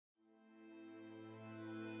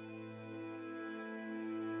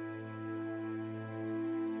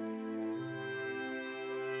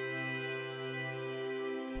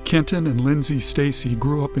Kenton and Lindsay Stacy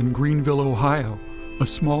grew up in Greenville, Ohio, a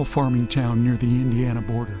small farming town near the Indiana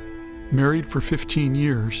border. Married for 15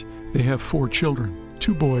 years, they have 4 children,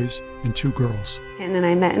 2 boys and 2 girls. Kenton and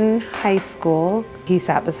I met in high school. He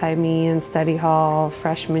sat beside me in study hall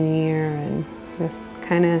freshman year and just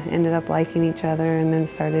kind of ended up liking each other, and then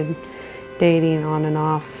started dating on and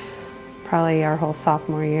off probably our whole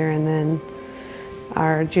sophomore year, and then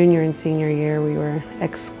our junior and senior year we were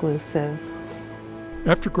exclusive.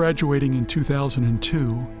 After graduating in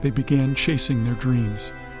 2002, they began chasing their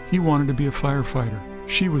dreams. He wanted to be a firefighter.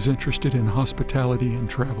 She was interested in hospitality and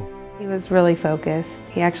travel. He was really focused.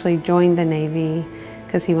 He actually joined the Navy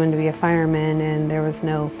because he wanted to be a fireman, and there was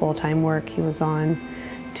no full-time work. He was on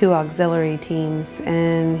 2 auxiliary teams,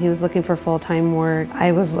 and he was looking for full-time work.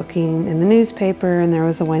 I was looking in the newspaper, and there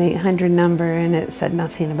was a 1-800 number, and it said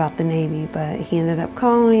nothing about the Navy, but he ended up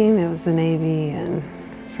calling. It was the Navy, and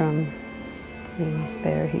from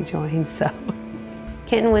there he joined. So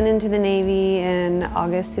Kenton went into the Navy in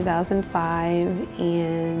August 2005,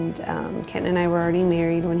 and Kenton and I were already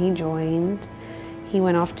married when he joined. He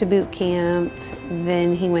went off to boot camp,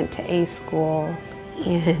 then he went to A school,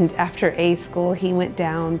 and after A school he went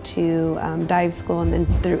down to dive school and then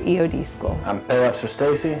through EOD school. I'm Petty Officer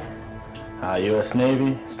Stacy, U.S.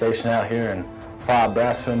 Navy, stationed out here in FOB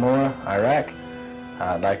Brassfield, Mora, Iraq.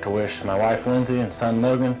 I'd like to wish my wife Lindsay and son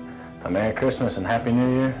Logan a Merry Christmas and Happy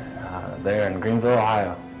New Year there in Greenville,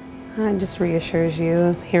 Ohio. It just reassures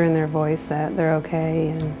you hearing their voice that they're okay,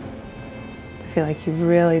 and I feel like you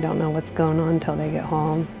really don't know what's going on until they get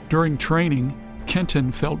home. During training,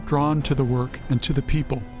 Kenton felt drawn to the work and to the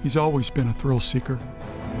people. He's always been a thrill seeker.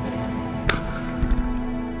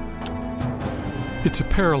 It's a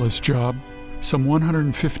perilous job. Some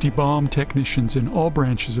 150 bomb technicians in all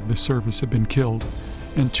branches of the service have been killed,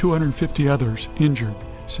 and 250 others injured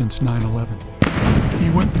since 9/11. He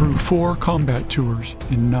went through 4 combat tours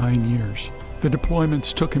in 9 years. The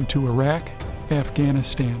deployments took him to Iraq,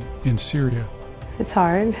 Afghanistan, and Syria. It's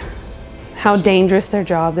hard how dangerous their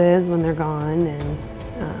job is when they're gone, and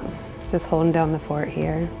just holding down the fort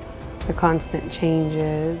here. The constant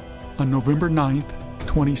changes. On November 9th,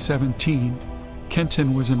 2017,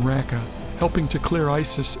 Kenton was in Raqqa helping to clear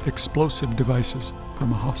ISIS explosive devices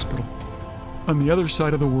from a hospital. On the other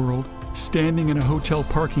side of the world, standing in a hotel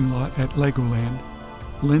parking lot at Legoland,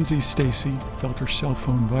 Lindsay Stacy felt her cell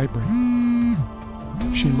phone vibrate.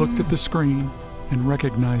 She looked at the screen and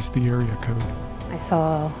recognized the area code. I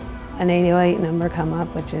saw an 808 number come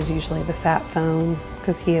up, which is usually the sat phone,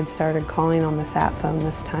 because he had started calling on the sat phone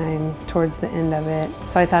this time towards the end of it.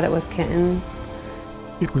 So I thought it was Kenton.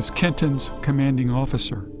 It was Kenton's commanding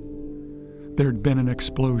officer. There'd been an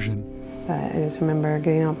explosion. But I just remember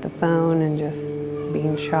getting off the phone and just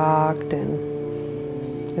being shocked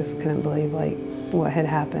and just couldn't believe what had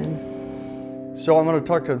happened. So I'm going to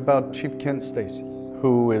talk about Chief Kent Stacy,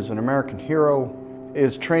 who is an American hero,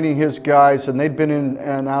 is training his guys, and they'd been in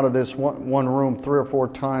and out of this one room 3 or 4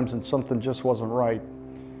 times, and something just wasn't right.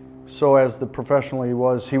 So as the professional he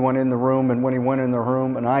was, he went in the room, and when he went in the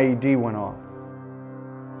room, an IED went off.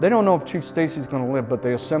 They don't know if Chief Stacy's going to live, but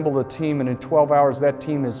they assembled a team, and in 12 hours that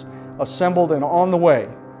team is assembled and on the way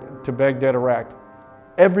to Baghdad, Iraq.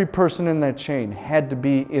 Every person in that chain had to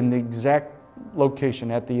be in the exact location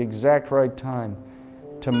at the exact right time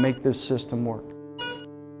to make this system work.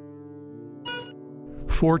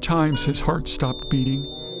 4 times his heart stopped beating,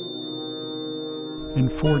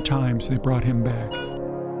 and 4 times they brought him back.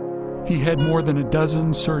 He had more than a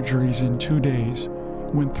dozen surgeries in 2 days,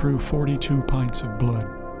 went through 42 pints of blood.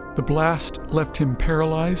 The blast left him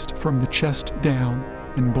paralyzed from the chest down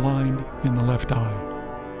and blind in the left eye.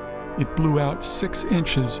 It blew out 6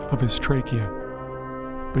 inches of his trachea,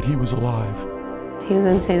 but he was alive. He was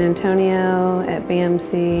in San Antonio at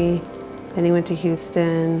BMC, then he went to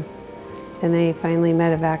Houston, and they finally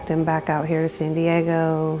medevaced him back out here to San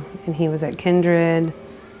Diego, and he was at Kindred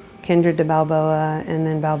to Balboa, and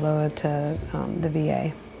then Balboa to the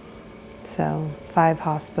VA. So 5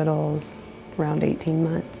 hospitals, around 18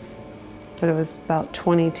 months. But it was about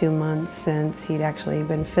 22 months since he'd actually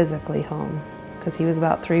been physically home, because he was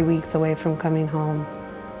about 3 weeks away from coming home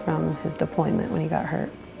from his deployment when he got hurt.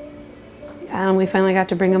 We finally got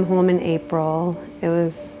to bring him home in April. It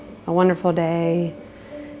was a wonderful day.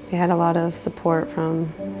 We had a lot of support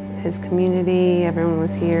from his community. Everyone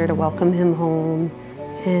was here to welcome him home.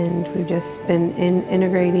 And we've just been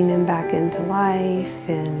integrating him back into life,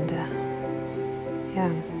 and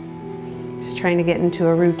yeah, just trying to get into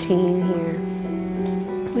a routine here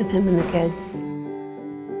with him and the kids.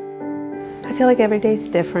 I feel like every day's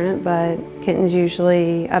different, but Kenton's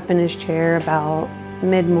usually up in his chair about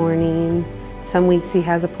mid-morning, Some weeks he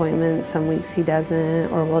has appointments, some weeks he doesn't,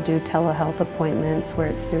 or we'll do telehealth appointments where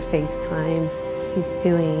it's through FaceTime. He's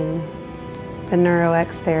doing the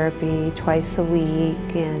NeuroX therapy twice a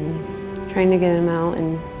week and trying to get him out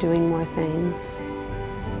and doing more things.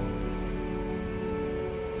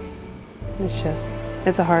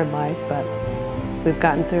 It's a hard life, but we've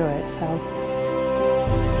gotten through it,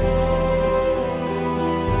 so.